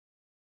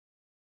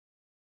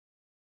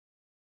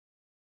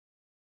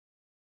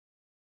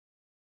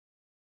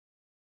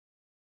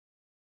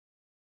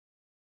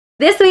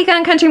This week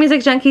on Country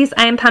Music Junkies,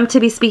 I am pumped to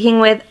be speaking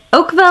with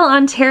Oakville,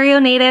 Ontario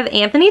native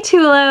Anthony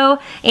Tullo.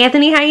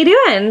 Anthony, how you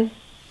doing?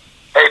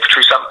 Hey,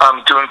 Patrice,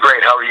 I'm doing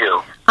great. How are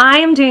you? I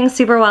am doing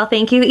super well,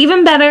 thank you.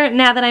 Even better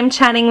now that I'm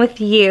chatting with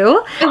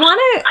you. I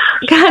want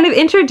to kind of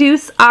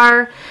introduce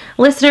our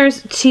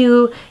listeners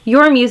to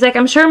your music.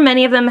 I'm sure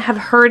many of them have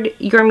heard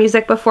your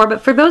music before,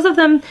 but for those of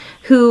them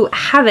who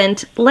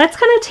haven't, let's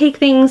kind of take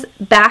things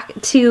back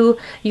to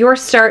your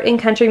start in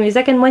country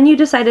music and when you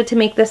decided to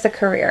make this a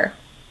career.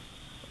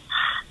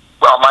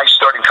 Well, my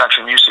start in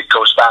country music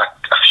goes back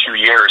a few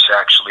years,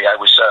 actually. I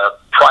was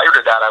prior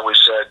to that, I was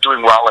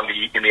doing well in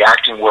the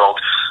acting world.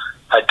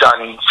 I'd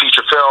done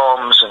feature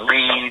films and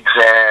leads,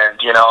 and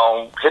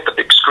hit the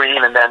big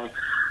screen. And then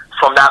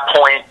from that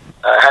point,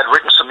 had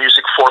written some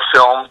music for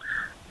film,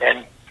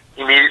 and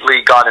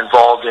immediately got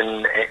involved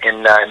in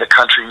the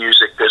country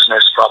music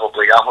business.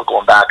 Probably, I'm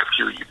going back a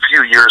few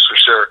years for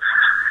sure,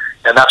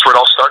 and that's where it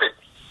all started.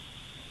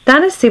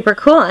 That is super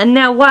cool. And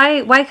now,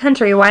 why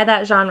country? Why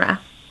that genre?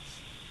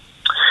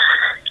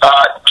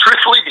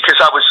 Truthfully, because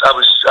I was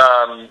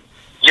I'm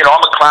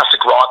a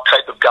classic rock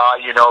type of guy,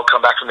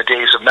 come back from the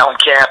days of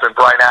Mellencamp and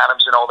Bryan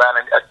Adams and all that,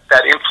 and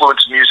that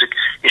influence music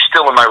is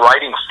still in my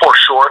writing for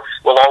sure,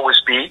 will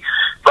always be,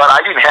 but I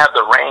didn't have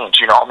the range,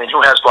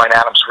 who has Bryan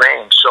Adams'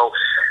 range? So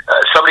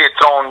somebody had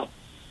thrown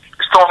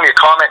me a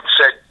comment and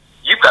said,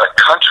 "You've got a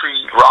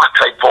country rock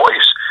type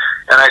voice,"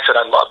 and I said,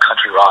 "I love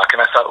country rock,"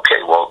 and I thought,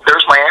 okay, well,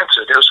 there's my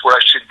answer, there's where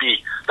I should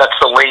be, that's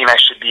the lane I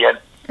should be in.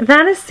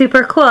 That is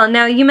super cool.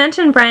 Now, you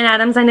mentioned Bryan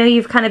Adams. I know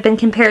you've kind of been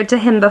compared to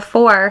him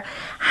before.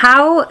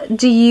 How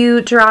do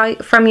you draw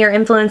from your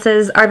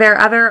influences? Are there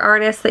other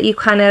artists that you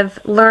kind of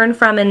learn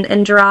from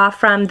and draw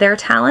from their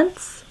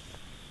talents?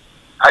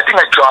 I think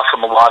I draw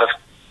from a lot of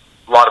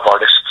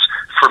artists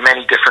for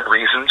many different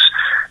reasons.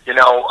 You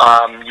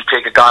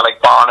take a guy like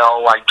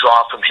Bono, I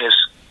draw from his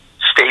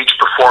stage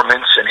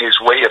performance and his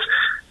way of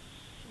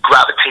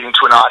gravitating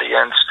to an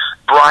audience.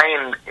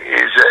 Bryan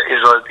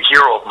is a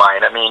hero of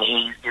mine.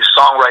 His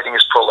songwriting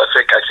is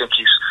prolific. I think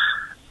he's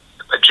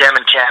a gem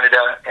in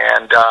Canada.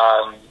 And,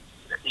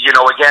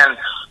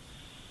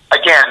 again,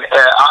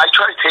 I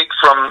try to take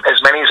from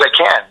as many as I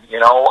can,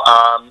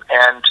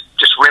 and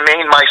just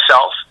remain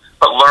myself,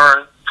 but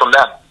learn from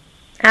them.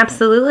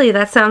 Absolutely.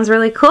 That sounds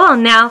really cool.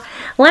 Now,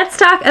 let's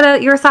talk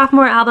about your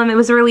sophomore album. It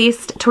was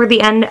released toward the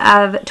end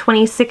of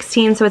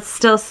 2016, so it's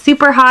still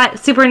super hot,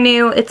 super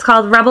new. It's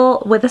called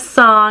Rebel with a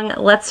Song.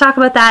 Let's talk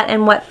about that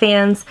and what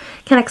fans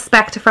can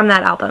expect from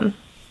that album.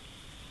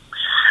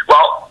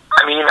 Well,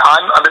 I'm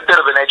a bit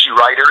of an edgy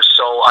writer,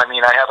 so, I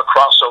have a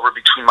crossover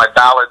between my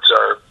ballads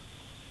are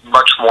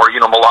much more,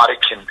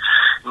 melodic, and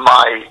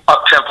my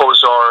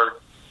up-tempos are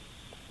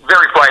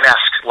very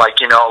Bryan-esque,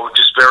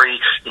 just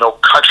very,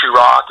 country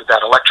rock with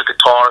that electric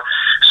guitar.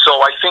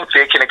 So I think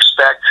they can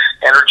expect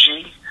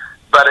energy,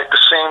 but at the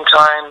same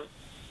time,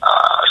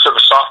 sort of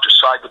a softer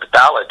side with the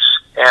ballads.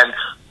 And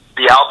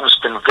the album's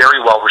been very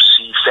well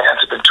received.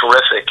 Fans have been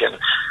terrific, and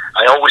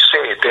I always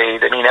say it,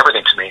 they mean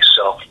everything to me.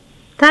 So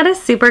that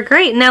is super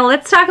great. Now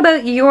let's talk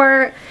about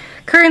your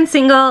current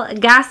single,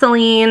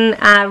 Gasoline.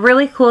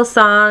 Really cool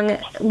song.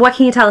 What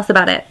can you tell us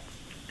about it?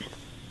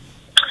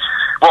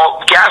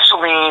 Well,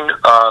 Gasoline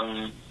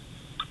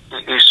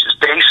is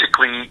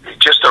basically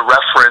just a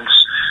reference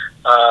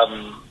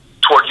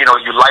toward,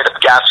 you light up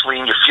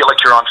gasoline, you feel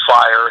like you're on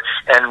fire,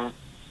 and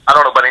I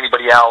don't know about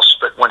anybody else,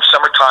 but when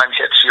summertime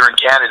hits here in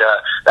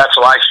Canada, that's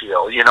how I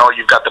feel.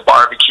 You've got the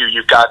barbecue,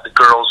 you've got the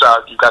girls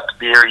out, you've got the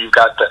beer, you've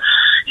got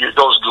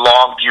those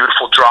long,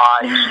 beautiful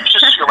drives. You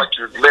just feel like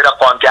you're lit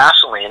up on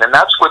gasoline, and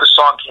that's where the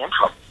song came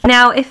from.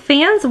 Now, if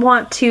fans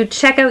want to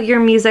check out your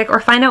music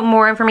or find out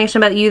more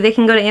information about you, they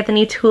can go to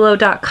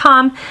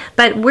anthonytullo.com,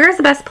 but where's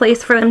the best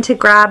place for them to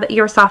grab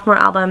your sophomore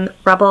album,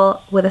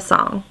 Rebel with a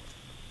Song?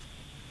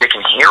 They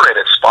can hear it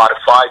at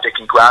Spotify, they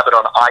can grab it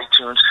on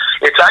iTunes.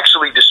 It's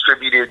actually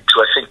distributed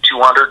to, I think,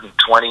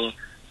 220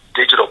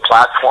 digital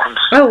platforms.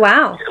 Oh,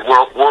 wow.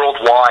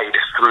 Worldwide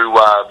through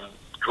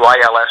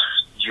ILS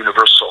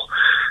Universal.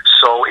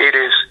 So it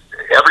is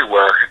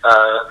everywhere,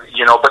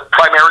 but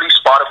primarily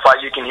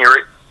Spotify, you can hear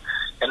it,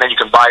 and then you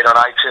can buy it on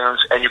iTunes,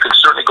 and you can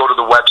certainly go to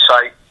the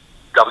website,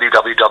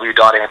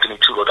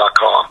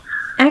 www.anthonytullo.com.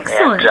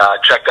 Excellent.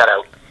 And check that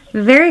out.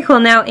 Very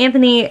cool. Now,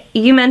 Anthony,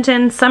 you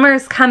mentioned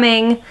summer's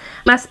coming.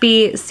 Must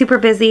be super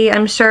busy,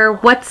 I'm sure.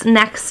 What's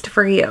next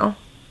for you?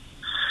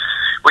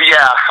 Well,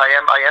 yeah,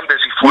 I am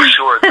busy for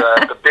sure.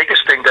 The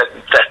biggest thing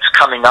that's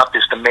coming up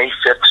is the May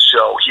 5th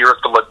show here at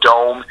the La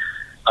Dome,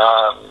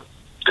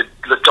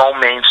 the Dome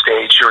main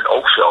stage here in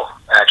Oakville.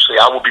 Actually,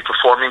 I will be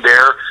performing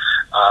there.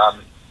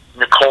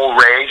 Nicole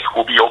Ray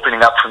will be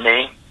opening up for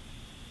me,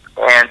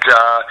 and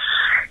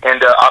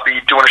I'll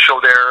be doing a show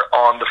there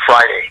on the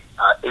Friday,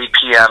 8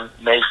 p.m.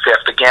 May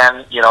 5th.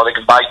 Again, they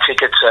can buy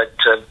tickets at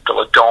the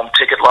La Dome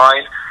ticket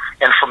line,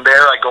 and from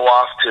there I go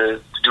off to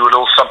do a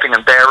little something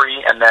in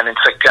Barrie, and then in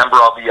September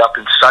I'll be up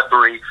in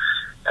Sudbury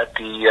at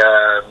the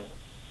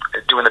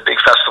doing the big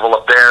festival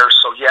up there.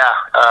 So yeah,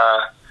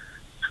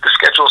 the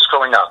schedule's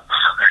filling up.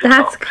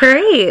 That's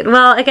great.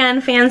 Well, again,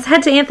 fans,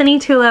 head to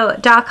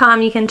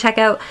AnthonyTullo.com. You can check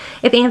out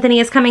if Anthony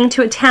is coming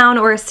to a town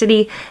or a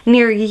city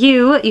near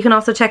you. You can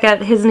also check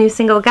out his new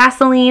single,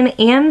 Gasoline,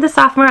 and the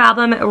sophomore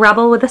album,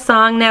 Rebel with a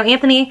Song. Now,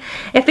 Anthony,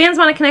 if fans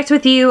want to connect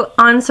with you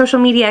on social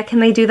media, can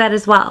they do that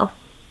as well?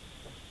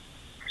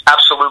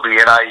 Absolutely,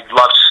 and I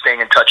love staying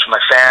in touch with my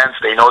fans.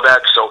 They know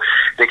that, so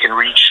they can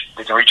reach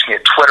me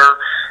at Twitter,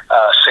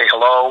 say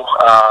hello,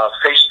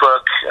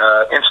 Facebook,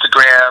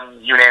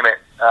 Instagram, you name it.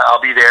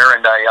 I'll be there,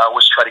 and I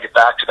always try to get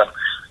back to them,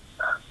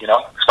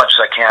 as much as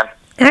I can.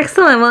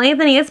 Excellent. Well,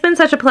 Anthony, it's been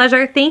such a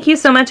pleasure. Thank you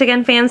so much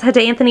again, fans. Head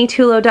to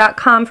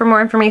AnthonyTullo.com for more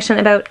information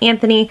about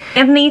Anthony.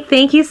 Anthony,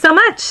 thank you so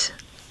much.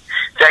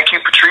 Thank you,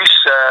 Patrice.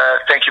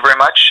 Thank you very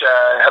much.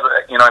 Have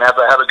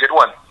a good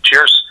one.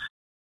 Cheers.